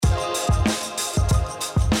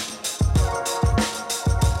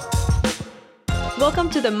Welcome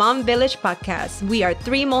to the Mom Village podcast. We are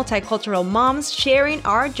three multicultural moms sharing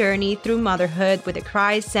our journey through motherhood with the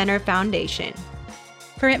Christ Center Foundation.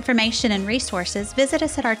 For information and resources, visit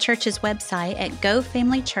us at our church's website at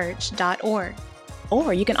gofamilychurch.org.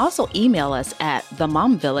 Or you can also email us at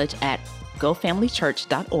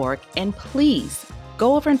themomvillage@gofamilychurch.org. And please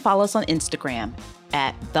go over and follow us on Instagram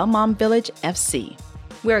at themomvillagefc.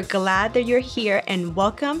 We're glad that you're here and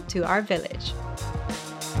welcome to our village.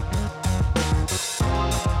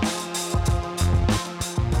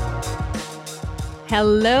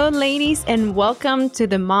 Hello, ladies, and welcome to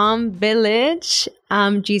the Mom Village.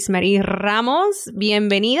 I'm Gismarie Ramos.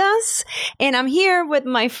 Bienvenidas. And I'm here with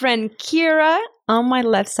my friend Kira on my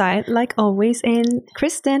left side, like always, and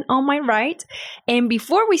Kristen on my right. And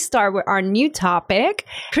before we start with our new topic,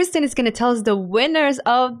 Kristen is going to tell us the winners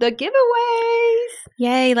of the giveaways.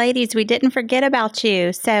 Yay, ladies, we didn't forget about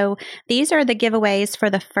you. So these are the giveaways for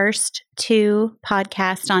the first two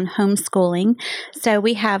podcasts on homeschooling. So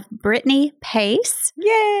we have Brittany Pace,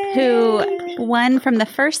 Yay! who won from the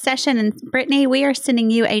first session. And Brittany, we are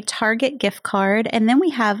sending you a Target gift card. And then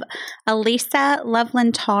we have Elisa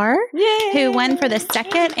Loveland Tarr, Yay! who won for the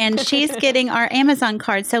second, and she's getting our Amazon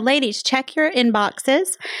card. So ladies, check your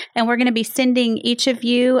inboxes, and we're going to be sending each of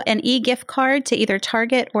you an e-gift card to either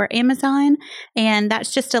Target or Amazon. And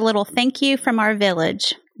that's just a little thank you from our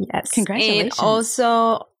village. Yes. Congratulations. And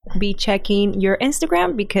also be checking your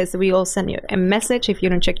Instagram because we will send you a message. If you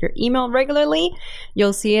don't check your email regularly,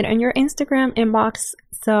 you'll see it in your Instagram inbox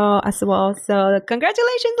as well. So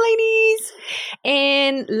congratulations, ladies.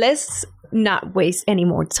 And let's not waste any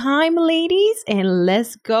more time, ladies, and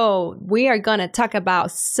let's go. We are going to talk about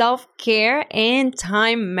self-care and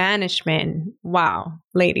time management. Wow.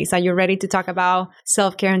 Ladies, are you ready to talk about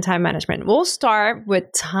self-care and time management? We'll start with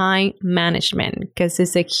time management because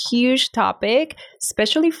it's a huge topic,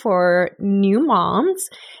 especially for new moms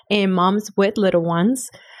and moms with little ones.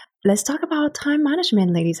 Let's talk about time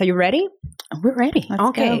management, ladies. Are you ready? We're ready.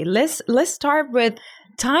 Okay, let's start with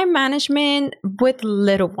time management with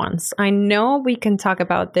little ones. I know we can talk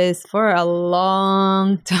about this for a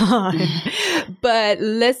long time, but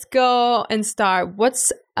let's go and start.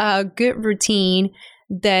 What's a good routine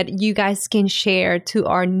that you guys can share to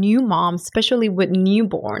our new moms, especially with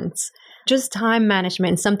newborns? Just time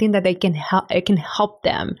management, something that it can help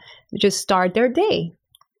them just start their day.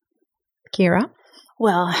 Kira?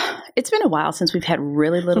 Well, it's been a while since we've had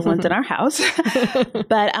really little ones in our house,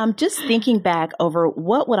 but I'm just thinking back over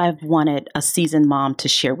what would I've wanted a seasoned mom to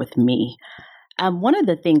share with me. One of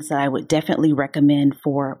the things that I would definitely recommend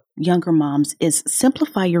for younger moms is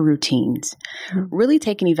simplify your routines. Really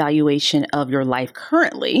take an evaluation of your life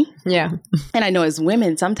currently. Yeah. And I know as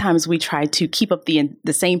women, sometimes we try to keep up the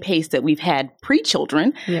same pace that we've had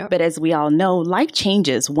pre-children. Yeah. But as we all know, life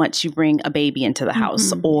changes once you bring a baby into the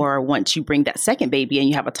house or once you bring that second baby and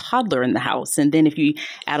you have a toddler in the house. And then if you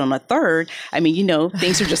add on a third,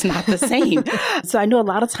 things are just not the same. So I know a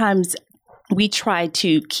lot of times we try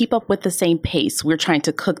to keep up with the same pace. We're trying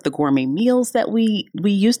to cook the gourmet meals that we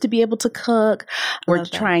used to be able to cook. We're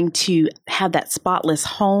trying to have that spotless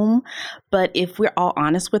home. But if we're all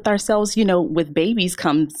honest with ourselves, with babies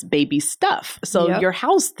comes baby stuff. So your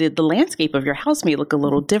house, the landscape of your house may look a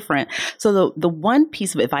little different. So the one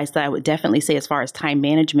piece of advice that I would definitely say as far as time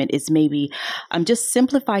management is maybe just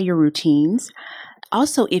simplify your routines.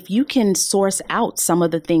 Also, if you can source out some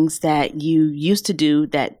of the things that you used to do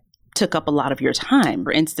that took up a lot of your time.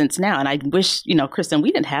 For instance, now, and I wish, Kristen, we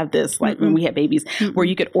didn't have this when we had babies where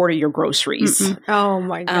you could order your groceries. Oh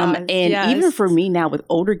my God. And even for me now with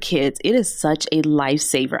older kids, it is such a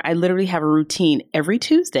lifesaver. I literally have a routine. Every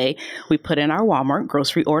Tuesday, we put in our Walmart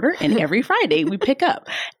grocery order, and every Friday we pick up.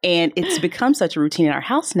 And it's become such a routine in our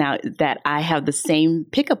house now that I have the same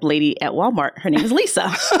pickup lady at Walmart. Her name is Lisa.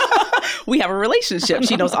 We have a relationship.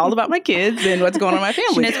 She knows all about my kids and what's going on in my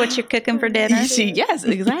family. She knows what you're cooking for dinner. Yes,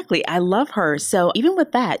 exactly. I love her. So even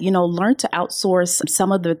with that, learn to outsource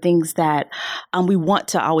some of the things that we want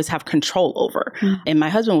to always have control over. And my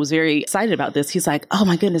husband was very excited about this. He's like, oh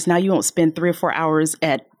my goodness, now you won't spend 3 or 4 hours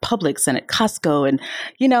at Publix and at Costco. And,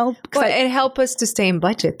 Well, it helps us to stay in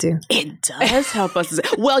budget too. It does help us.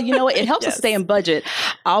 Well, it helps us stay in budget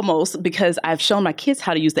almost because I've shown my kids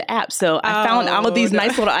how to use the app. So I found all of these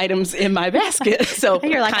nice little items in my basket. So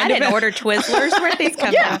you're like, I didn't order Twizzlers. Where'd these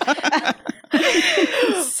come from?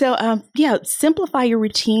 So, simplify your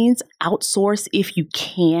routines, outsource if you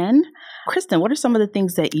can. Kristen, what are some of the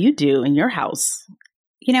things that you do in your house?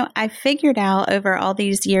 I figured out over all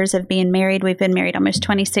these years of being married, we've been married almost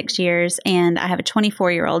 26 years, and I have a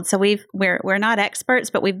 24-year-old. So we're not experts,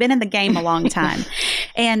 but we've been in the game a long time.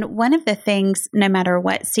 And one of the things, no matter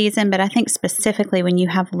what season, but I think specifically when you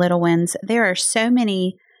have little ones, there are so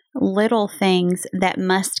many little things that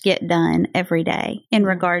must get done every day in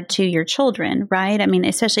regard to your children, right? I mean,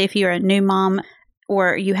 especially if you're a new mom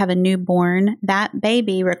or you have a newborn, that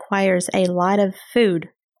baby requires a lot of food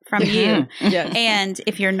from you. Yes. And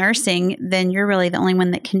if you're nursing, then you're really the only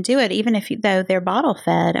one that can do it, even though they're bottle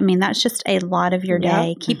fed. I mean, that's just a lot of your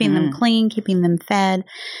day, keeping them clean, keeping them fed.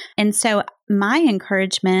 And so my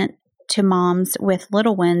encouragement to moms with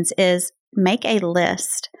little ones is make a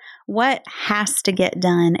list. What has to get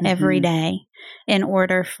done every day in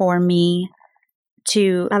order for me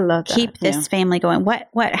to keep this family going?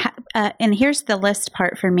 And here's the list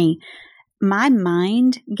part for me. My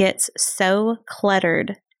mind gets so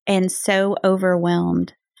cluttered and so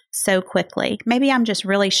overwhelmed so quickly. Maybe I'm just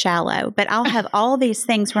really shallow, but I'll have all these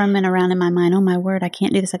things roaming around in my mind. Oh my word, I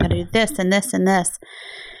can't do this. I got to do this and this and this.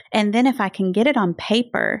 And then if I can get it on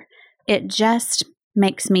paper, it just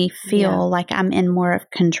makes me feel like I'm in more of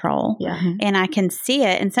control. And I can see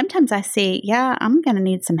it. And sometimes I see, I'm going to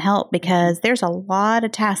need some help because there's a lot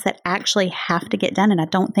of tasks that actually have to get done. And I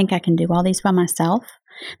don't think I can do all these by myself.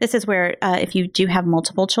 This is where if you do have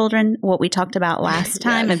multiple children, what we talkk about last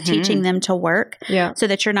time of teaching them to work so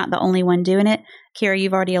that you're not the only one doing it. Kira,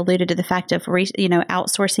 you've already alluded to the fact of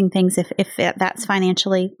outsourcing things if that's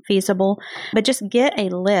financially feasible. But just get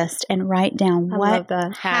a list and write down what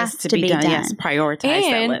has to be done. Yes, prioritize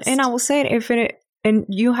that list. And I will say and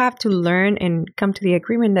you have to learn and come to the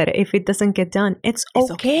agreement that if it doesn't get done, it's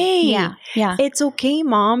okay. Yeah. It's okay,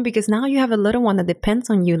 Mom, because now you have a little one that depends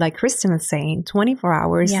on you, like Kristen was saying, 24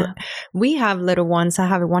 hours. Yeah. We have little ones. I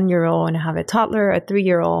have a 1-year-old and I have a toddler, a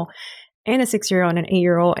 3-year-old, and a 6-year-old and an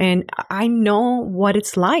 8-year-old. And I know what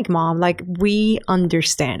it's like, Mom. Like, we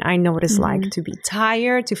understand. I know what it's like to be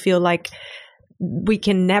tired, to feel like we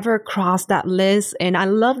can never cross that list. And I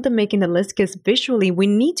love making the list because visually we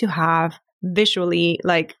need to have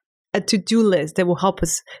like a to-do list that will help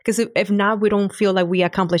us, because if not, we don't feel like we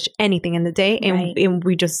accomplish anything in the day, and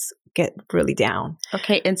we just get really down.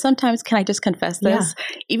 Okay, and sometimes, can I just confess this?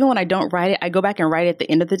 Even when I don't write it, I go back and write it at the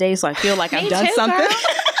end of the day, so I feel like I've done something. Girl.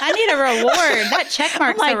 I need a reward. That check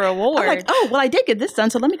mark's a reward. I'm like, oh, well, I did get this done,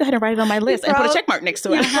 so let me go ahead and write it on my list and put a check mark next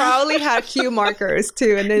to it. You probably have cue markers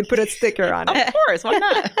too, and then put a sticker on it. Of course, why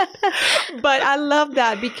not? But I love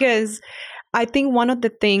that because I think one of the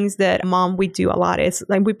things that we do a lot is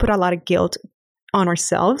like we put a lot of guilt on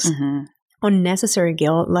ourselves, unnecessary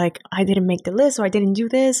guilt. Like, I didn't make the list, or I didn't do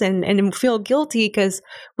this, and feel guilty because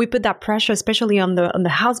we put that pressure, especially on the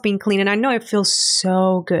house being clean. And I know it feels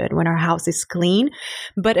so good when our house is clean,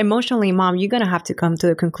 but emotionally, Mom, you're gonna have to come to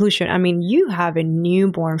the conclusion. I mean, you have a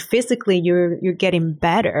newborn. Physically, you're getting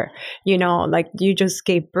better. Like, you just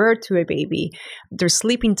gave birth to a baby. Their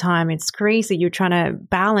sleeping time, it's crazy. You're trying to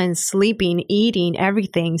balance sleeping, eating,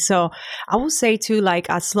 everything. So I will say too, like,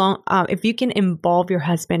 as long if you can involve your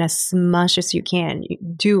husband as much as you can,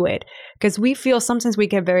 do it, because we feel sometimes we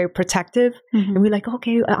get very protective and we're like,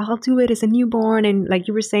 okay, I'll do it as a newborn, and like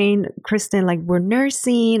you were saying, Kristen, like, we're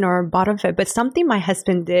nursing or bottom fed. But something my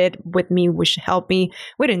husband did with me which helped me,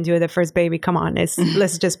 we didn't do it the first baby, come on,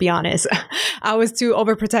 let's just be honest. I was too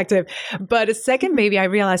overprotective. But a second baby, I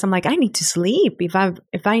realized, I'm like, I need to sleep. If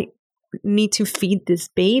I need to feed this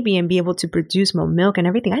baby and be able to produce more milk and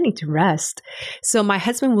everything, I need to rest. So my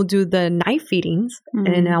husband will do the night feedings,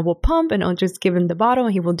 and I will pump, and I'll just give him the bottle,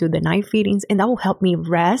 and he will do the night feedings, and that will help me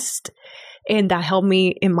rest. And that helped me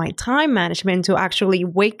in my time management to actually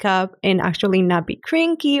wake up and actually not be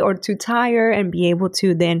cranky or too tired, and be able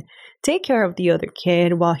to then take care of the other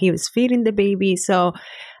kid while he was feeding the baby. So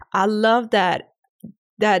I love that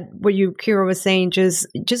what Kira was saying, just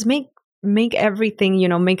make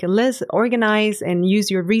everything, make a list, organize, and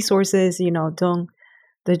use your resources. Don't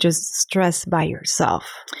just stress by yourself.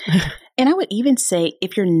 And I would even say,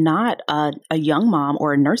 if you're not a young mom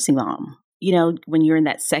or a nursing mom, when you're in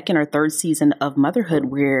that second or third season of motherhood,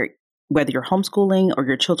 where whether you're homeschooling or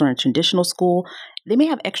your children are in traditional school, they may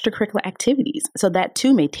have extracurricular activities. So that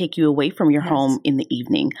too may take you away from your home in the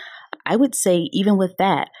evening. I would say, even with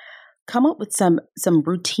that, come up with some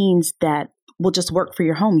routines that will just work for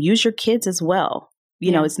your home. Use your kids as well.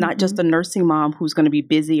 It's not just a nursing mom who's going to be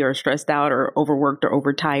busy or stressed out or overworked or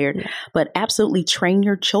overtired, but absolutely train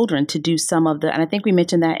your children to do some of and I think we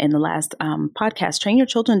mentioned that in the last podcast, train your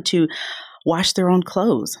children to wash their own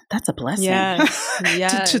clothes. That's a blessing.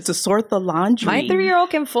 Yes. to sort the laundry. My 3-year-old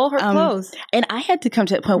can fold her clothes. And I had to come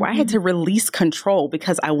to a point where I had to release control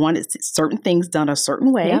because I wanted certain things done a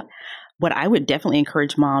certain way. Yep. What I would definitely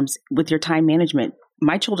encourage moms with your time management.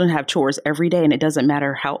 My children have chores every day, and it doesn't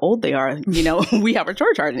matter how old they are. We have a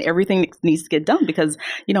chore chart and everything needs to get done because,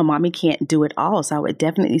 mommy can't do it all. So I would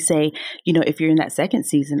definitely say, if you're in that second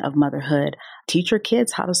season of motherhood, teach your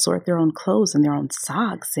kids how to sort their own clothes and their own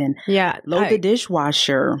socks and load the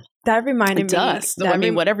dishwasher. That reminded me.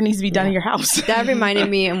 Whatever needs to be done in your house. That reminded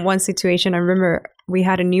me in one situation. I remember we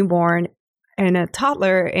had a newborn and a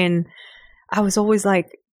toddler, and I was always like,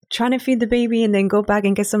 trying to feed the baby and then go back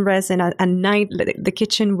and get some rest. And at night, the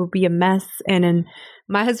kitchen would be a mess. And then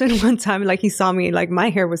my husband one time, he saw me, my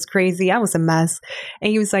hair was crazy. I was a mess.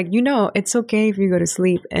 And he was like, it's okay if you go to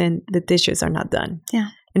sleep and the dishes are not done. Yeah.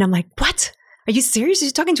 And I'm like, what? Are you serious?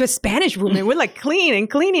 You're talking to a Spanish woman. We're cleaning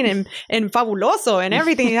and fabuloso and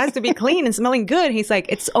everything. It has to be clean and smelling good. He's like,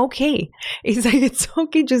 it's okay. He's like, it's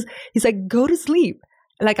okay. He's like, go to sleep.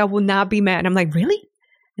 I will not be mad. And I'm like, really?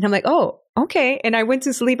 And I'm like, oh, okay. And I went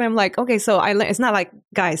to sleep and I'm like, okay, so it's not like,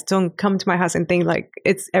 guys, don't come to my house and think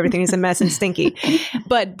everything is a mess and stinky.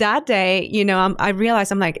 But that day, I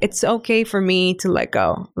realized I'm like, it's okay for me to let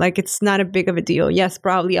go. It's not a big of a deal. Yes,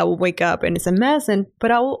 probably I will wake up and it's a mess,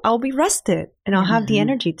 but I'll be rested and I'll have the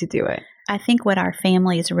energy to do it. I think what our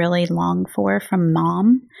families really long for from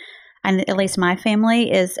mom, and at least my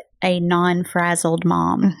family, is a non-frazzled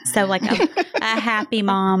mom. So a happy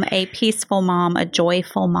mom, a peaceful mom, a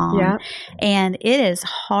joyful mom. Yeah. And it is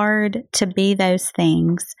hard to be those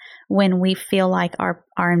things when we feel like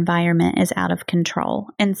our environment is out of control.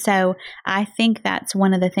 And so I think that's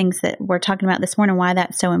one of the things that we're talking about this morning, why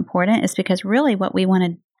that's so important, is because really what we want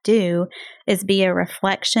to do is be a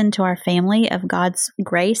reflection to our family of God's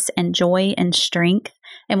grace and joy and strength.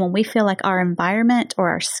 And when we feel like our environment or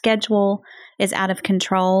our schedule is out of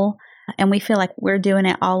control and we feel like we're doing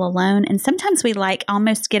it all alone, and sometimes we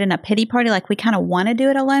almost get in a pity party, we kind of want to do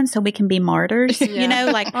it alone so we can be martyrs,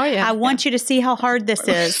 I want you to see how hard this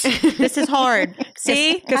is. This is hard.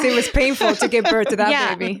 See? Because it was painful to give birth to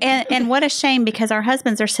that baby. And what a shame, because our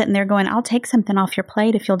husbands are sitting there going, I'll take something off your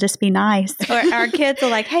plate if you'll just be nice. Or our kids are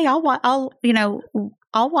like, hey,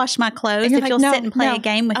 I'll wash my clothes if you'll sit and play a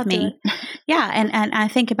game with me. Yeah. And I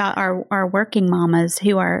think about our working mamas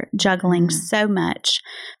who are juggling so much.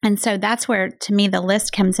 And so that's where, to me, the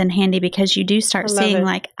list comes in handy, because you do start seeing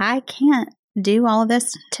I can't do all of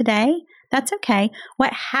this today. That's okay.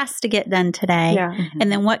 What has to get done today? Yeah.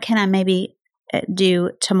 And then what can I maybe do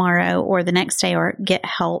tomorrow or the next day or get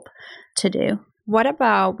help to do? What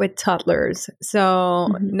about with toddlers? So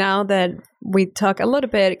now that we talk a little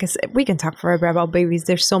bit, because we can talk forever about babies,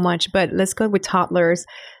 there's so much, but let's go with toddlers.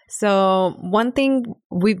 So one thing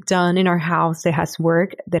we've done in our house that has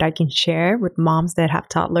worked that I can share with moms that have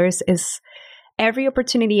toddlers is every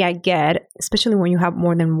opportunity I get, especially when you have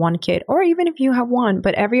more than one kid, or even if you have one,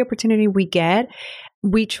 but every opportunity we get,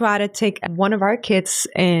 we try to take one of our kids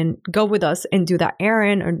and go with us and do that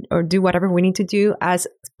errand or do whatever we need to do as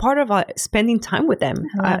part of spending time with them,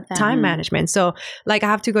 time management. So I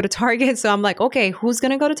have to go to Target. So I'm like, okay, who's going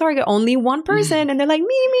to go to Target? Only one person. And they're like,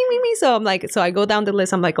 me. So I'm like, so I go down the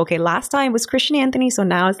list. I'm like, okay, last time was Christian Anthony. So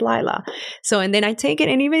now it's Lila. So, and then I take it,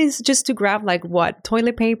 and even it's just to grab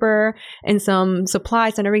toilet paper and some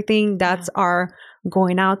supplies and everything. That's our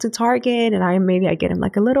going out to Target, and I get him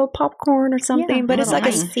a little popcorn or something, but it's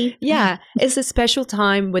it's a special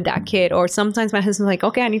time with that kid. Or sometimes my husband's like,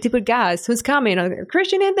 okay, I need to put gas. Who's coming?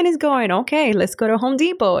 Christian Anthony's going. Okay, let's go to Home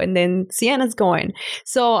Depot. And then Sienna's going.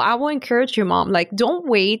 So I will encourage your mom, don't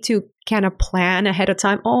wait to kind of plan ahead of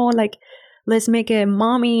time. Oh, let's make a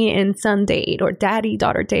mommy and son date or daddy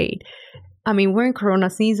daughter date. I mean, we're in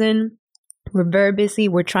Corona season. We're very busy.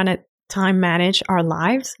 We're trying to time manage our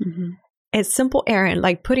lives. A simple errand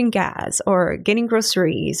like putting gas or getting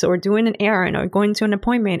groceries or doing an errand or going to an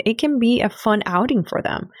appointment, it can be a fun outing for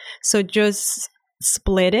them. So just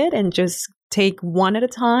split it and just take one at a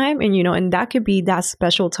time, and that could be that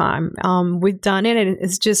special time. We've done it, and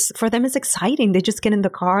it's just, for them, it's exciting. They just get in the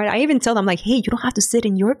car. I even tell them hey, you don't have to sit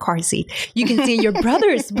in your car seat. You can sit in your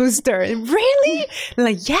brother's booster. Really? They're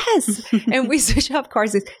like, yes. And we switch up car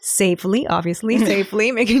seats safely,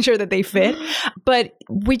 making sure that they fit. But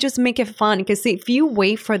we just make it fun, because if you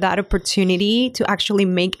wait for that opportunity to actually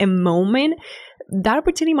make a moment, that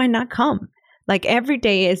opportunity might not come. Every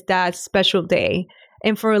day is that special day.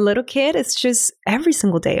 And for a little kid, it's just every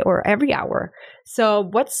single day or every hour. So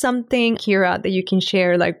what's something, Kira, that you can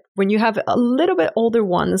share, when you have a little bit older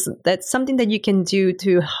ones, that's something that you can do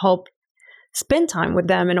to help spend time with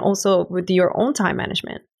them and also with your own time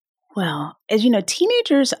management? Well, as you know,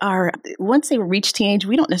 teenagers are, once they reach teenage,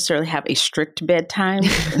 we don't necessarily have a strict bedtime.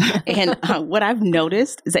 And what I've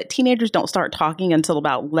noticed is that teenagers don't start talking until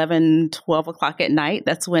about 11, 12 o'clock at night.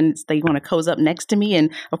 That's when they want to cozy up next to me.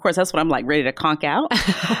 And of course, that's when I'm like ready to conk out.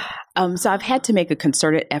 So I've had to make a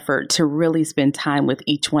concerted effort to really spend time with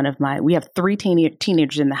each one of we have 3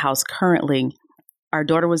 teenagers in the house currently. Our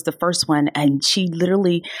daughter was the first one, and she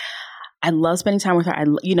literally, I love spending time with her.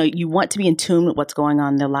 You want to be in tune with what's going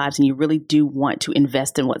on in their lives, and you really do want to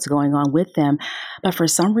invest in what's going on with them. But for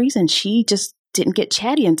some reason, she just didn't get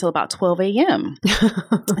chatty until about 12 a.m.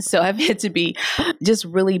 So I've had to be just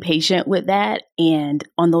really patient with that. And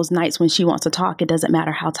on those nights when she wants to talk, it doesn't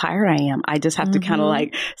matter how tired I am. I just have to kind of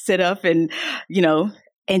like sit up and,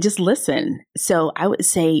 and just listen. So I would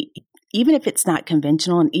say, even if it's not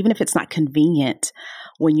conventional and even if it's not convenient,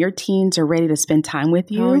 when your teens are ready to spend time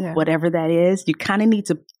with you, whatever that is, you kind of need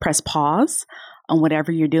to press pause on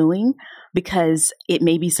whatever you're doing, because it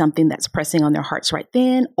may be something that's pressing on their hearts right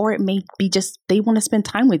then, or it may be just they want to spend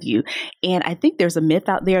time with you. And I think there's a myth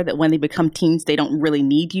out there that when they become teens, they don't really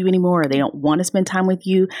need you anymore, or they don't want to spend time with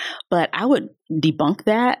you. But I would debunk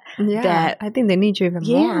that. Yeah, that I think they need you even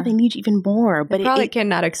more. Yeah, they need you even more. But they probably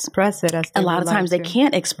cannot express it. As a lot of times they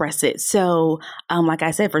can't express it. So, like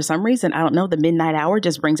I said, for some reason, I don't know, the midnight hour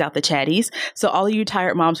just brings out the chatties. So all of you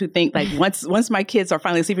tired moms who think like once my kids are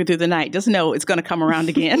finally sleeping through the night, just know it's going to come around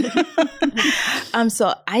again.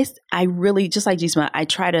 So I really, just like Gisma, I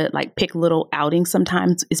try to like pick little outings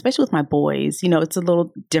sometimes, especially with my boys. It's a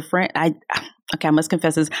little different. I must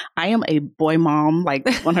confess this. I am a boy mom, like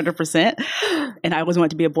 100%. And I always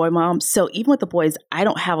wanted to be a boy mom. So even with the boys, I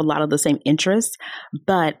don't have a lot of the same interests,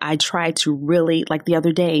 but I try to really, like the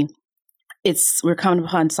other day, we're coming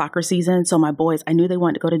upon soccer season. So my boys, I knew they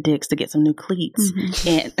wanted to go to Dick's to get some new cleats.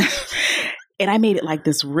 And I made it like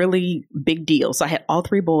this really big deal. So I had all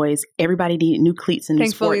 3 boys. Everybody needed new cleats and new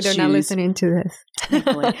sports shoes. Thankfully, they're not listening to this.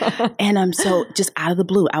 Thankfully. And so just out of the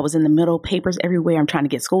blue, I was in the middle, papers everywhere. I'm trying to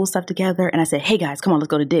get school stuff together. And I said, hey, guys, come on, let's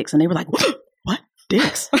go to Dick's. And they were like, what?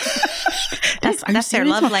 Dick's? That's their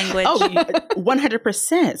love language. Oh,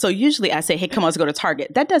 100%. So usually I say, hey, come on, let's go to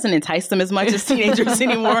Target. That doesn't entice them as much as teenagers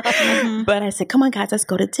anymore. But I said, come on, guys, let's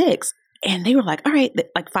go to Dick's. And they were like, all right,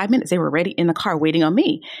 like 5 minutes, they were ready in the car waiting on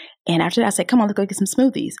me. And after that, I said, come on, let's go get some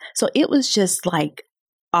smoothies. So it was just like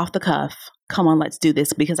off the cuff. Come on, let's do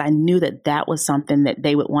this, because I knew that was something that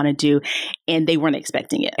they would want to do, and they weren't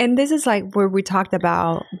expecting it. And this is like where we talked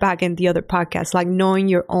about back in the other podcast, like knowing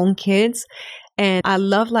your own kids. And I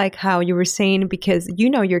love like how you were saying, because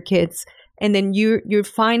you know your kids, and then you're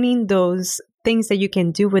finding those things that you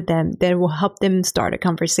can do with them that will help them start a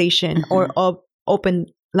conversation or open,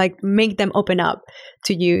 like make them open up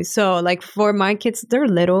to you. So like for my kids, they're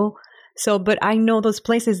little. So, but I know those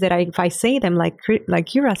places that if I say them, like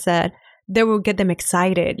Kira said, they will get them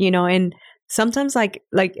excited, and sometimes like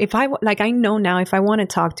if I know now, if I want to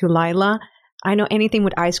talk to Lila, I know anything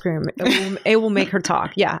with ice cream, it will make her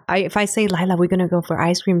talk. Yeah. If I say, Lila, we're going to go for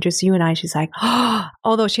ice cream, just you and I, she's like, oh,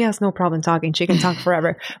 although she has no problem talking, she can talk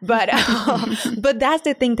forever. But that's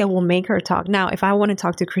the thing that will make her talk. Now, if I want to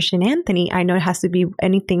talk to Christian Anthony, I know it has to be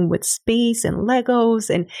anything with space and Legos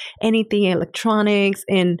and anything electronics.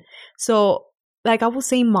 And so like I will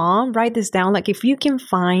say, Mom, write this down. Like if you can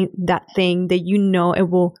find that thing that it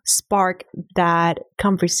will spark that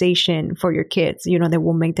conversation for your kids, that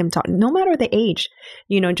will make them talk, no matter the age,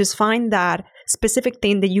 just find that specific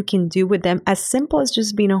thing that you can do with them, as simple as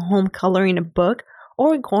just being at home coloring a book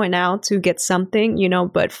or going out to get something,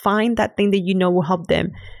 but find that thing that will help them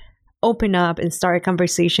open up and start a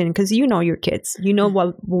conversation, because your kids,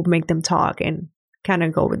 what will make them talk and kind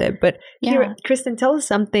of go with it. But here, Kristen, tell us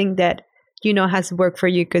something that has worked for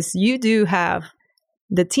you, because you do have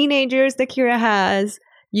the teenagers that Kira has.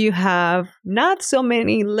 You have not so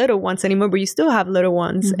many little ones anymore, but you still have little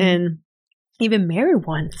ones and even married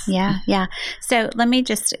ones. Yeah, yeah. So let me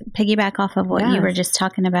just piggyback off of what you were just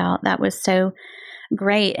talking about. That was so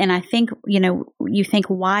great. And I think, you think,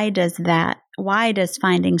 why does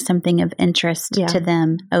finding something of interest to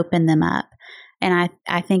them open them up? And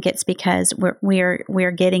I think it's because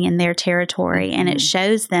we're getting in their territory, and it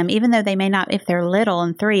shows them, even though they may not, if they're little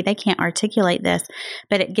and 3, they can't articulate this,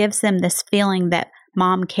 but it gives them this feeling that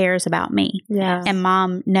Mom cares about me. Yeah. And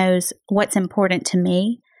Mom knows what's important to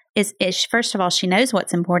me. Is first of all, she knows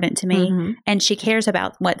what's important to me, and she cares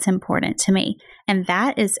about what's important to me. And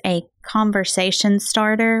that is a conversation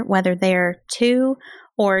starter, whether they're 2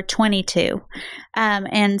 or 22.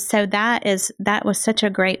 And so that was such a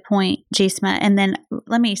great point, Gisma. And then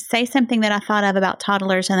let me say something that I thought of about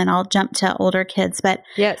toddlers, and then I'll jump to older kids. But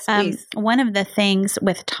yes, please. One of the things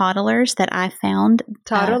with toddlers that I found,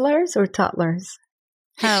 toddlers or toddlers?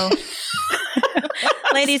 Oh,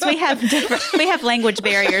 ladies, we have language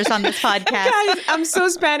barriers on this podcast. Guys, I'm so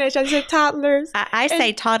Spanish. I said toddlers. I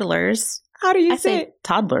say toddlers. How do you say it?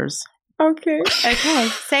 Toddlers. Okay.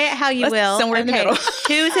 Say it how you will. Somewhere in the middle.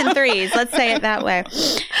 2s and 3s. Let's say it that way.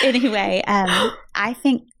 Anyway, I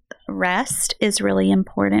think rest is really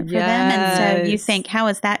important for them. And so you think, how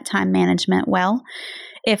is that time management? Well,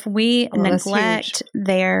 if we neglect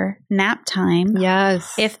their nap time,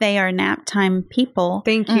 if they are nap time people.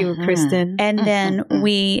 Thank you, Kristen. And then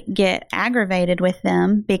we get aggravated with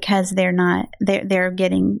them because they're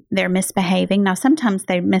misbehaving. Now, sometimes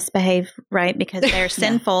they misbehave, right, because they're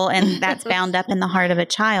sinful, and that's bound up in the heart of a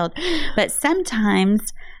child. But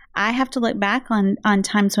sometimes I have to look back on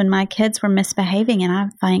times when my kids were misbehaving, and I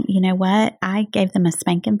think, you know what, I gave them a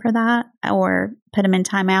spanking for that, or put them in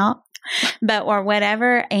timeout. Or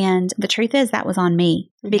whatever. And the truth is that was on me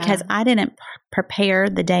because I didn't prepare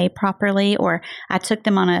the day properly, or I took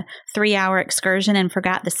them on a 3-hour excursion and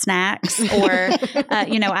forgot the snacks, or,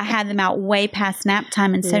 I had them out way past nap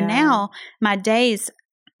time. And so now my days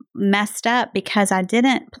messed up because I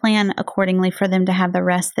didn't plan accordingly for them to have the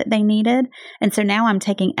rest that they needed. And so now I'm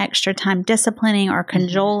taking extra time disciplining or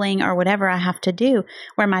cajoling or whatever I have to do,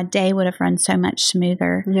 where my day would have run so much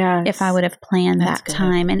smoother if I would have planned that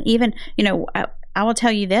time. And even, I will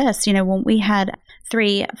tell you this, when we had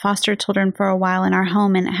 3 foster children for a while in our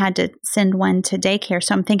home and had to send one to daycare.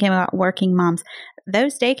 So I'm thinking about working moms.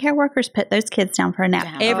 Those daycare workers put those kids down for a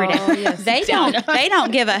nap every day. Oh, yes. They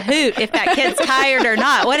don't give a hoot if that kid's tired or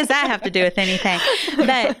not. What does that have to do with anything?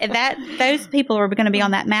 But those people are going to be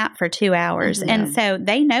on that mat for 2 hours. And so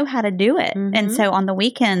they know how to do it. And so on the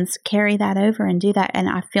weekends, carry that over and do that. And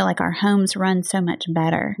I feel like our homes run so much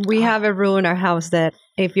better. We have a rule in our house that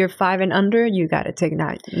if you're 5 and under, you got to take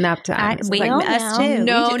nap time. Us too.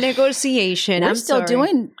 No negotiation. We're still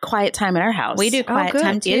doing quiet time in our house. We do quiet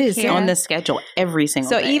time too. It is on the schedule every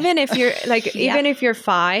single day. So even if you're even if you're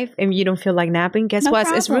 5 and you don't feel like napping, guess what?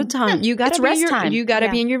 It's root time. You got to rest time. You got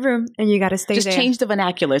to be in your room and you got to stay there. Just change the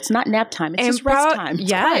vernacular. It's not nap time. It's just rest time.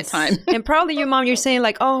 It's quiet time. And probably your mom, you're saying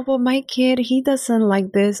like, oh, well, my kid, he doesn't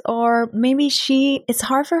like this. Or maybe it's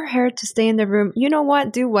hard for her to stay in the room. You know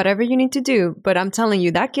what? Do whatever you need to do. But I'm telling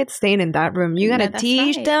you, that kid's staying in that room. You got to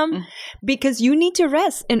teach them because you need to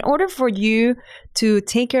rest. In order for you to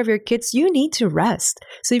take care of your kids, you need to rest.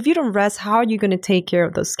 So if you don't rest, how are you going to take care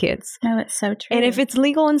of those kids? No, it's so true. And if it's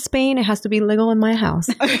legal in Spain, it has to be legal in my house.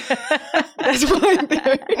 That's why I'm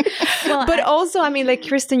there. But also, I mean, like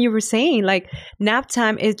Kristen, you were saying, like nap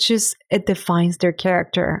time, it defines their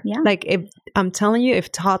character. Yeah. Like if I'm telling you,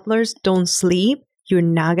 if toddlers don't sleep, you're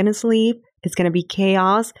not going to sleep. It's going to be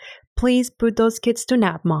chaos. Please put those kids to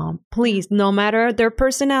nap, Mom. Please, no matter their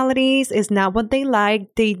personalities, it's not what they like.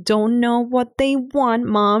 They don't know what they want,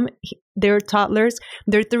 Mom. They're toddlers.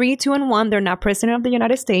 They're 3, 2, and 1. They're not president of the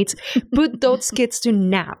United States. Put those kids to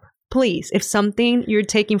nap. Please, if something you're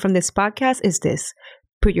taking from this podcast is this,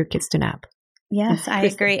 put your kids to nap. Yes, I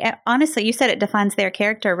agree. Honestly, you said it defines their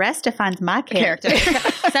character. Rest defines my character.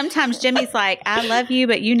 Sometimes Jimmy's like, I love you,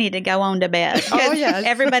 but you need to go on to bed. Oh, yes.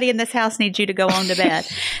 Everybody in this house needs you to go on to bed.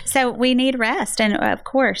 So we need rest. And of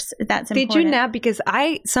course, that's important. Did you nap? Because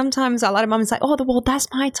sometimes a lot of moms like, oh, well, that's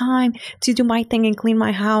my time to do my thing and clean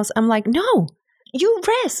my house. I'm like, no. You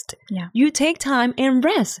rest. Yeah. You take time and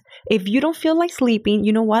rest. If you don't feel like sleeping,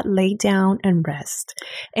 you know what? Lay down and rest.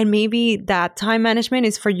 And maybe that time management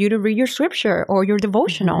is for you to read your scripture or your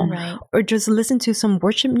devotional, or just listen to some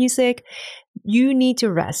worship music. You need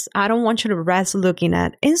to rest. I don't want you to rest looking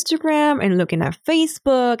at Instagram and looking at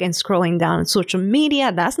Facebook and scrolling down social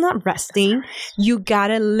media. That's not resting. You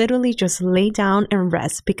gotta literally just lay down and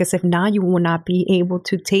rest, because if not, you will not be able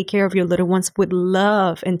to take care of your little ones with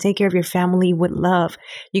love and take care of your family with love.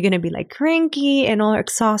 You're gonna be like cranky and all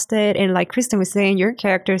exhausted. And like Kristen was saying, your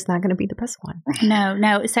character is not gonna be the best one.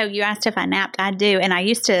 No. So you asked if I napped. I do. And I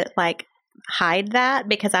used to hide that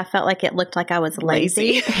because I felt like it looked like I was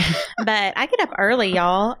lazy. But I get up early,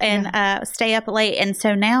 y'all, and stay up late. And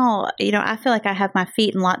so now, I feel like I have my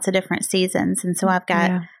feet in lots of different seasons. And so I've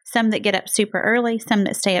got some that get up super early, some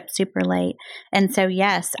that stay up super late. And so,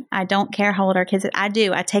 yes, I don't care how old our kids are. I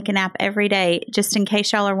do. I take a nap every day, just in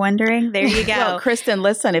case y'all are wondering. There you go. Well, Kristen,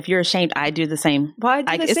 listen, if you're ashamed, I do the same. Well,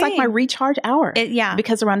 it's like my recharge hour.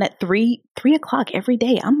 Because around that 3 o'clock every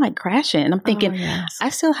day, I'm like crashing. I'm thinking, I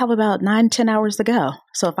still have about 9-10 hours to go.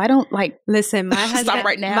 So if I don't listen, my husband, stop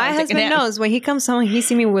right now. My husband knows when he comes home, he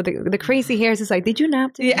sees me with the crazy hairs. He's like, "Did you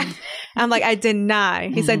nap today?" Yeah. I'm like, "I did not."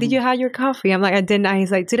 He's like, "Did you have your coffee?" I'm like, "I did not."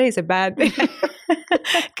 He's like, "Today's a bad day."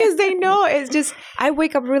 Because they know it's just, I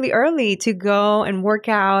wake up really early to go and work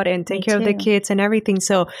out and take care of the kids and everything.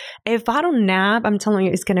 So if I don't nap, I'm telling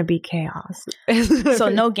you, it's going to be chaos. So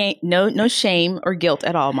no shame or guilt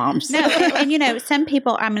at all, moms. No, and some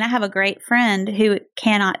people, I have a great friend who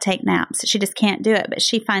cannot take naps. She just can't do it, but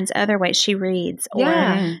she finds other ways. She reads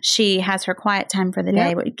or she has her quiet time for the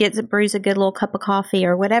day, brews a good little cup of coffee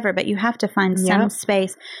or whatever, but you have to find some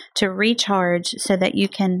space to recharge so that you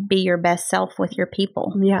can be your best self with your people.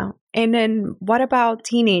 Yeah. And then what about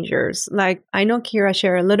teenagers? Like, I know Kira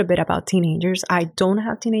shared a little bit about teenagers. I don't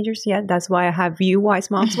have teenagers yet. That's why I have you wise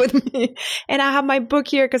moms with me. And I have my book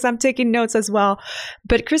here because I'm taking notes as well.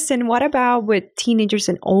 But Kristen, what about with teenagers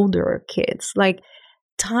and older kids? Like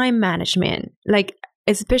time management, like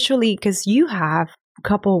especially because you have a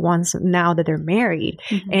couple ones now that they're married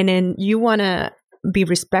and then you want to be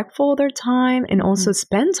respectful of their time and also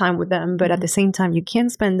spend time with them. But at the same time, you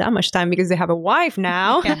can't spend that much time because they have a wife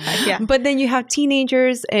now. But then you have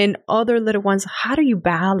teenagers and other little ones. How do you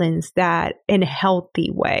balance that in a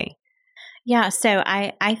healthy way? Yeah, so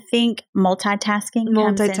I think multitasking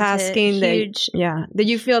huge. That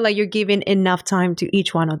you feel like you're giving enough time to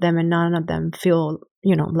each one of them and none of them feel,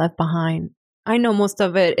 left behind. I know most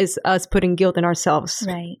of it is us putting guilt in ourselves,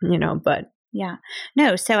 right? But yeah.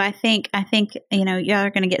 No, so I think, y'all are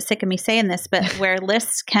going to get sick of me saying this, but where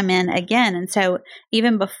lists come in again. And so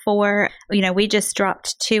even before, we just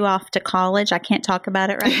dropped 2 off to college. I can't talk about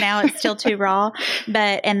it right now. It's still too raw.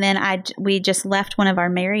 And then we just left one of our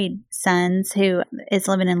married sons who is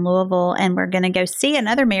living in Louisville, and we're going to go see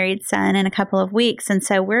another married son in a couple of weeks. And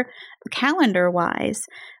so we're calendar wise,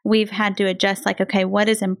 we've had to adjust okay, what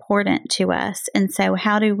is important to us? And so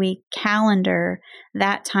how do we calendar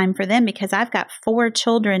that time for them? Because I've got 4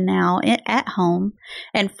 children now at home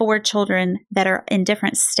and 4 children that are in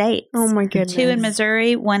different states. Oh my goodness. 2 in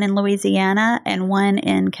Missouri, 1 in Louisiana, and 1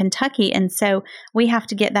 in Kentucky. And so we have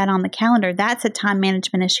to get that on the calendar. That's a time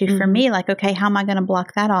management issue for me. Okay, how am I going to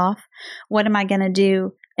block that off? What am I going to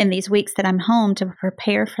do in these weeks that I'm home to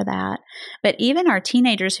prepare for that? But even our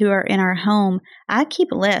teenagers who are in our home, I keep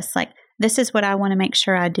lists this is what I want to make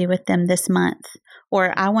sure I do with them this month,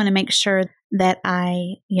 or I want to make sure that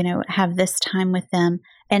I, have this time with them.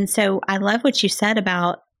 And so I love what you said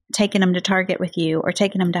about taking them to Target with you or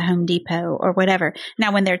taking them to Home Depot or whatever.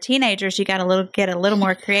 Now, when they're teenagers, you got to get a little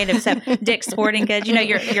more creative. So Dick's Sporting Goods,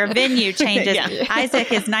 your venue changes.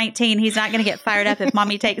 Isaac is 19. He's not going to get fired up if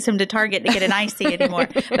mommy takes him to Target to get an icy anymore.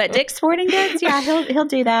 But Dick's Sporting Goods, he'll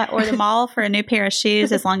do that. Or the mall for a new pair of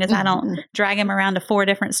shoes, as long as I don't drag him around to 4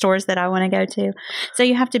 different stores that I want to go to. So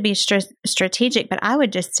you have to be strategic. But I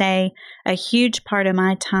would just say a huge part of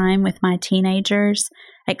my time with my teenagers,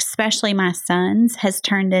 especially my sons, has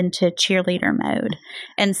turned into cheerleader mode.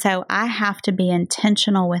 And so I have to be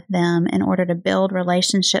intentional with them in order to build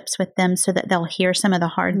relationships with them so that they'll hear some of the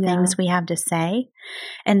hard things we have to say.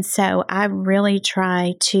 And so I really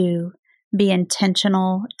try to be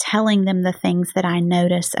intentional, telling them the things that I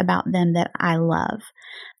notice about them that I love.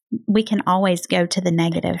 We can always go to the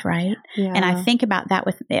negative, right? Yeah. And I think about that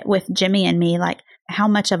with Jimmy and me, how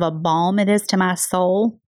much of a balm it is to my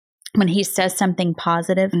soul when he says something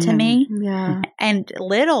positive to me, and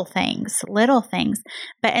little things.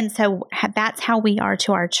 But, and so that's how we are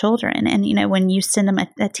to our children. And, when you send them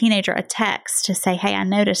a teenager a text to say, hey, I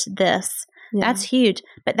noticed this, that's huge.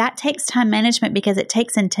 But that takes time management because it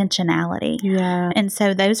takes intentionality. Yeah. And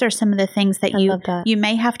so those are some of the things that you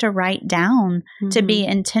may have to write down to be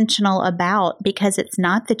intentional about, because it's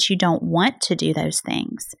not that you don't want to do those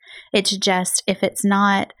things. It's just, if it's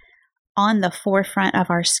not on the forefront of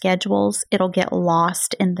our schedules, it'll get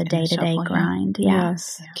lost in the day-to-day grind. Yeah.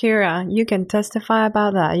 Yes. Kira, you can testify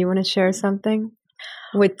about that. You want to share something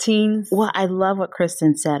with teens? Well, I love what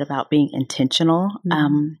Kristen said about being intentional.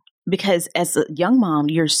 Because as a young mom,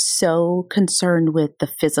 you're so concerned with the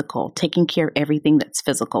physical, taking care of everything that's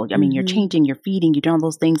physical. I mean, you're changing, you're feeding, you're doing all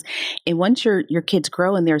those things. And once your kids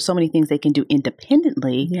grow and there are so many things they can do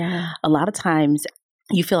independently, a lot of times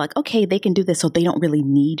you feel like, okay, they can do this, so they don't really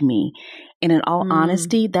need me. And in all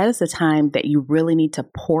honesty, that is the time that you really need to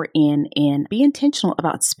pour in and be intentional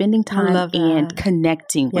about spending time and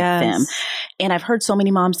connecting with them. And I've heard so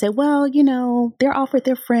many moms say, well, they're off with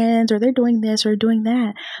their friends or they're doing this or doing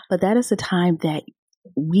that. But that is the time that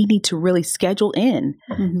we need to really schedule in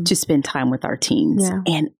to spend time with our teens.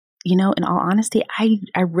 And in all honesty,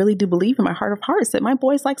 I really do believe in my heart of hearts that my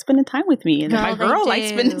boys like spending time with me and that my girl likes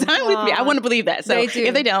spending time with me. I want to believe that. So if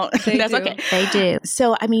they don't, that's okay. They do.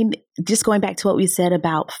 So, I mean, just going back to what we said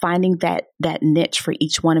about finding that niche for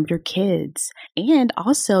each one of your kids, and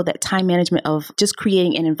also that time management of just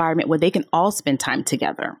creating an environment where they can all spend time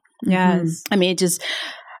together. Yes. I mean,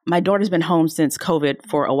 my daughter's been home since COVID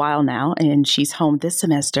for a while now, and she's home this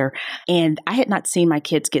semester. And I had not seen my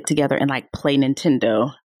kids get together and like play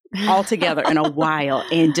Nintendo all together in a while.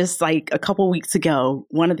 And just like a couple weeks ago,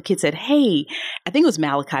 one of the kids said, hey, I think it was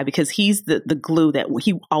Malachi, because he's the glue that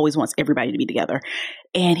he always wants everybody to be together.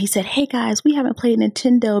 And he said, hey guys, we haven't played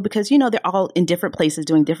Nintendo because, they're all in different places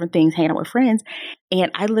doing different things, hanging out with friends.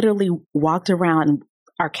 And I literally walked around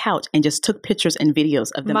our couch and just took pictures and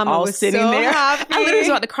videos of them Mama all was sitting so there. happy. I literally was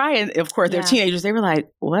about to cry. And of course, they're teenagers. They were like,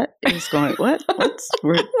 what is going on?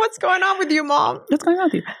 What's going on with you, Mom? What's going on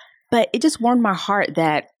with you? But it just warmed my heart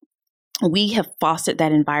that we have fostered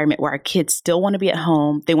that environment where our kids still want to be at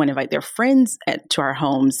home. They want to invite their friends to our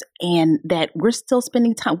homes, and that we're still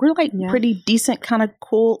spending time. We're like pretty decent, kind of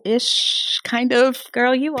cool-ish kind of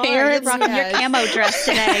girl. You parents. You're rocking your camo dress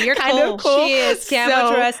today. You're kind cool. of cool. She is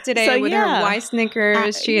camo dress today with her white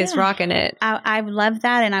sneakers. She is rocking it. I love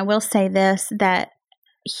that, and I will say this, that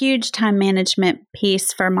huge time management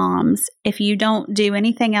piece for moms. If you don't do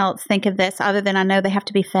anything else, think of this, other than I know they have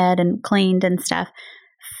to be fed and cleaned and stuff.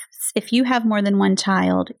 If you have more than one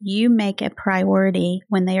child, you make a priority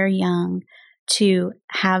when they are young to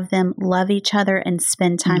have them love each other and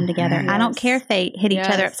spend time together. Yes. I don't care if they hit each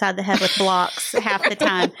other upside the head with blocks half the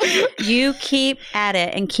time. You keep at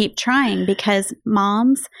it and keep trying, because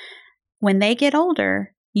moms, when they get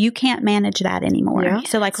older, you can't manage that anymore. Yeah,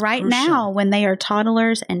 so like right now, when they are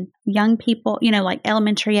toddlers and young people, like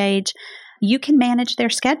elementary age, you can manage their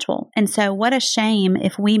schedule. And so what a shame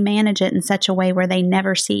if we manage it in such a way where they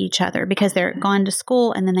never see each other because they're gone to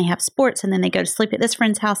school and then they have sports and then they go to sleep at this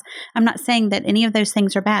friend's house. I'm not saying that any of those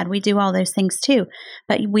things are bad. We do all those things too.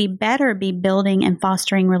 But we better be building and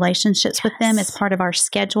fostering relationships with them as part of our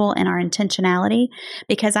schedule and our intentionality,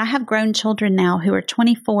 because I have grown children now who are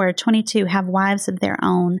 24, 22, have wives of their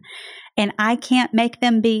own. And I can't make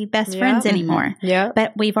them be best friends anymore. Yeah.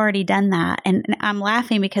 But we've already done that. And I'm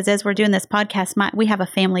laughing because as we're doing this podcast, we have a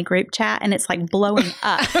family group chat and it's like blowing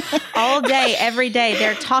up all day, every day.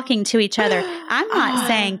 They're talking to each other. I'm not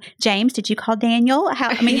saying, James, did you call Daniel?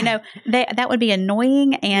 That would be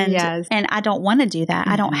annoying. And I don't want to do that.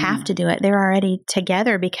 I don't have to do it. They're already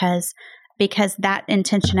together because that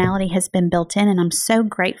intentionality has been built in, and I'm so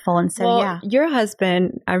grateful. And so, your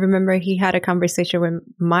husband, I remember he had a conversation with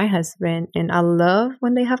my husband, and I love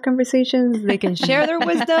when they have conversations. They can share their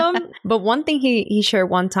wisdom. But one thing he shared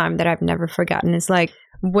one time that I've never forgotten is like,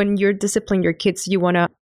 when you're disciplining your kids, you want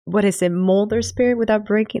to, mold their spirit without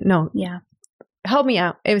breaking? No. Yeah. Help me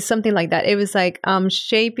out. It was something like that. It was like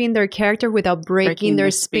shaping their character without breaking their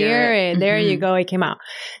spirit. There you go. It came out.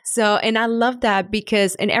 So, and I love that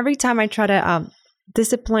because, and every time I try to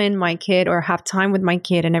discipline my kid or have time with my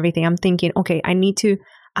kid and everything, I'm thinking, okay,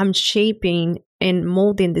 I'm shaping and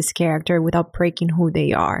molding this character without breaking who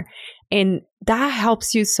they are. And that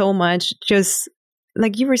helps you so much, just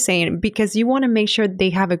like you were saying, because you want to make sure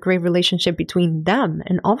they have a great relationship between them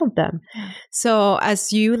and all of them. So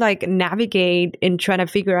as you like navigate and try to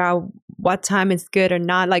figure out what time is good or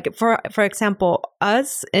not, like for example,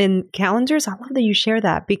 us in calendars, I love that you share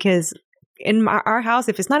that, because in our house,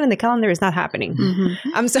 if it's not in the calendar, it's not happening.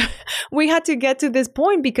 I'm sorry. We had to get to this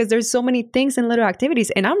point because there's so many things and little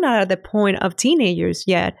activities, and I'm not at the point of teenagers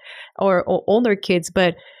yet or older kids,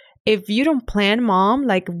 but if you don't plan, Mom,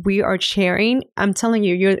 like we are sharing, I'm telling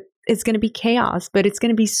you, it's going to be chaos, but it's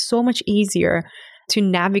going to be so much easier to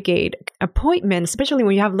navigate appointments, especially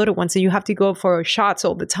when you have little ones and you have to go for shots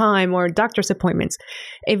all the time or doctor's appointments.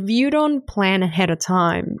 If you don't plan ahead of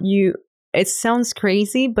time, it sounds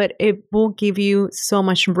crazy, but it will give you so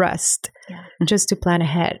much rest just to plan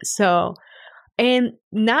ahead. So, and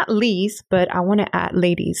not least, but I want to add,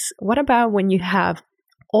 ladies, what about when you have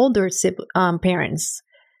older parents?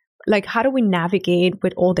 Like, how do we navigate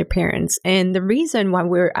with older parents? And the reason why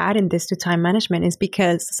we're adding this to time management is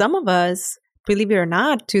because some of us, believe it or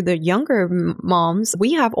not, to the younger moms,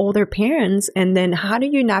 we have older parents. And then how do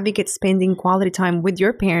you navigate spending quality time with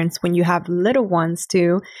your parents when you have little ones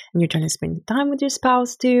too, and you're trying to spend time with your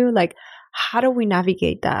spouse too? Like, how do we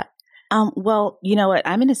navigate that? Well, you know what?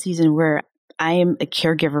 I'm in a season where I am a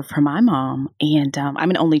caregiver for my mom, and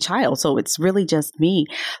I'm an only child. So it's really just me.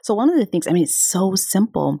 So one of the things, it's so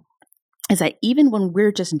simple, is that even when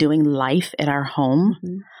we're just doing life at our home,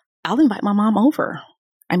 I'll invite my mom over.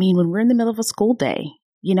 When we're in the middle of a school day,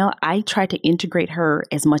 I try to integrate her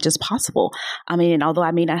as much as possible. I mean, although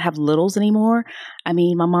I may not have littles anymore, I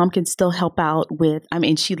mean, my mom can still help out with,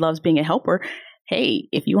 she loves being a helper. Hey,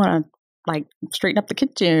 if you want to straighten up the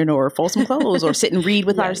kitchen or fold some clothes or sit and read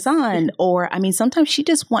with our son, or, sometimes she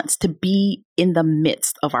just wants to be in the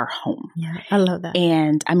midst of our home. Yeah, I love that.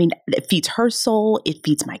 And it feeds her soul. It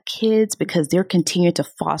feeds my kids because they're continuing to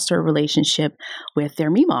foster a relationship with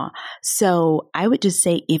their Mima. So I would just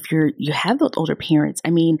say if you have those older parents,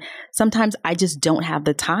 sometimes I just don't have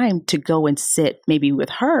the time to go and sit maybe with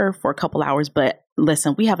her for a couple hours, but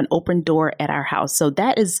listen, we have an open door at our house. So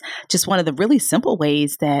that is just one of the really simple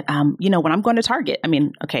ways that, when I'm going to Target,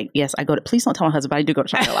 yes, I go to, please don't tell my husband, but I do go to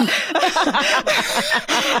Target a lot.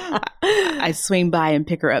 I swing by and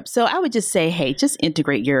pick her up. So I would just say, hey, just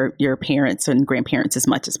integrate your parents and grandparents as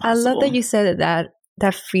much as possible. I love that you said that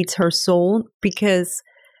feeds her soul, because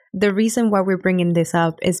the reason why we're bringing this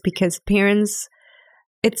up is because parents,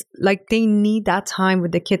 it's like they need that time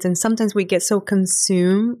with the kids. And sometimes we get so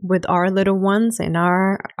consumed with our little ones and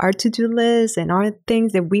our to-do list and our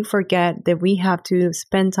things that we forget that we have to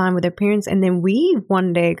spend time with their parents. And then we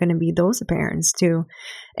one day are going to be those parents too.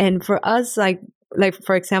 And for us, like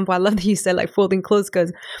for example, I love that you said folding clothes,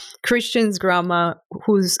 because Christian's grandma,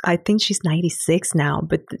 I think she's 96 now,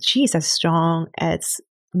 but she's as strong as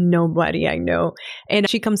nobody I know. And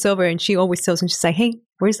she comes over and she always tells me, she's like, hey,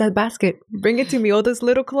 where's that basket? Bring it to me. All those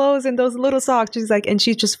little clothes and those little socks. She's like, and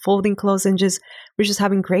she's just folding clothes and we're just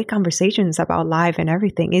having great conversations about life and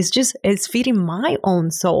everything. It's feeding my own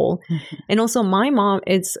soul. Mm-hmm. And also my mom,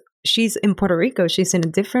 she's in Puerto Rico. She's in a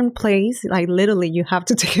different place. Literally you have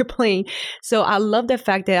to take a plane. So I love the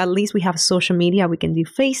fact that at least we have social media. We can do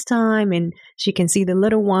FaceTime and she can see the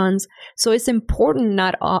little ones. So it's important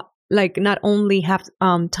not only have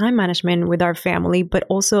time management with our family, but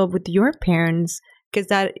also with your parents, because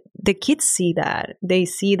that the kids see that. They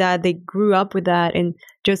see that. They grew up with that, and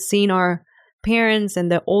just seeing our parents and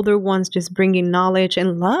the older ones just bringing knowledge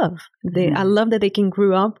and love. I love that they can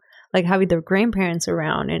grow up having their grandparents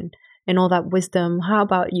around and all that wisdom. How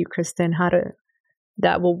about you, Kristen?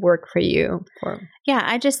 That will work for you? Yeah,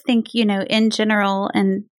 I just think, in general,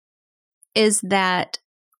 and is that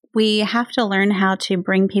we have to learn how to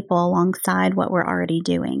bring people alongside what we're already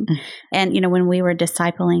doing. Mm-hmm. And, when we were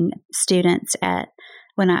discipling students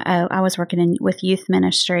when I was working with youth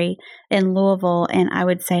ministry in Louisville, and I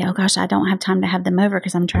would say, oh gosh, I don't have time to have them over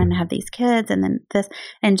because I'm trying to have these kids. And then this,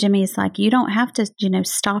 and Jimmy's like, you don't have to,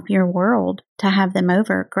 stop your world to have them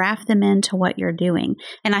over. Graft them into what you're doing.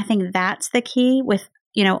 And I think that's the key with,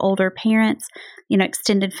 older parents,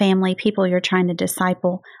 extended family, people you're trying to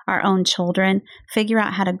disciple, our own children. Figure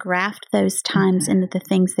out how to graft those times into the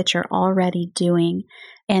things that you're already doing.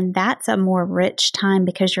 And that's a more rich time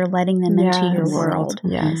because you're letting them into your world.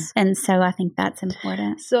 Yes. And so I think that's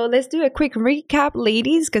important. So let's do a quick recap,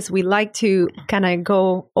 ladies, because we like to kind of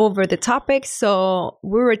go over the topic. So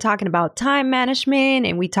we were talking about time management,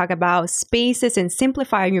 and we talk about spaces and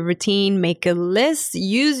simplifying your routine. Make a list.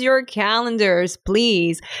 Use your calendars,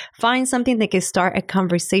 please. Find something that can start a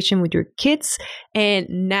conversation with your kids. And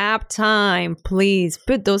nap time, please.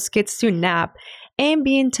 Put those kids to nap. And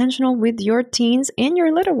be intentional with your teens and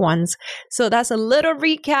your little ones. So that's a little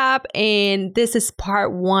recap. And this is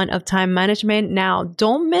part 1 of time management. Now,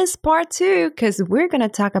 don't miss part 2, because we're going to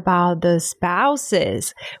talk about the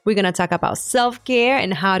spouses. We're going to talk about self-care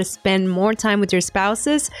and how to spend more time with your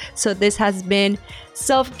spouses. So this has been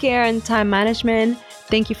self-care and time management.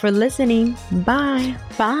 Thank you for listening. Bye.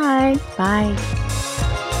 Bye. Bye.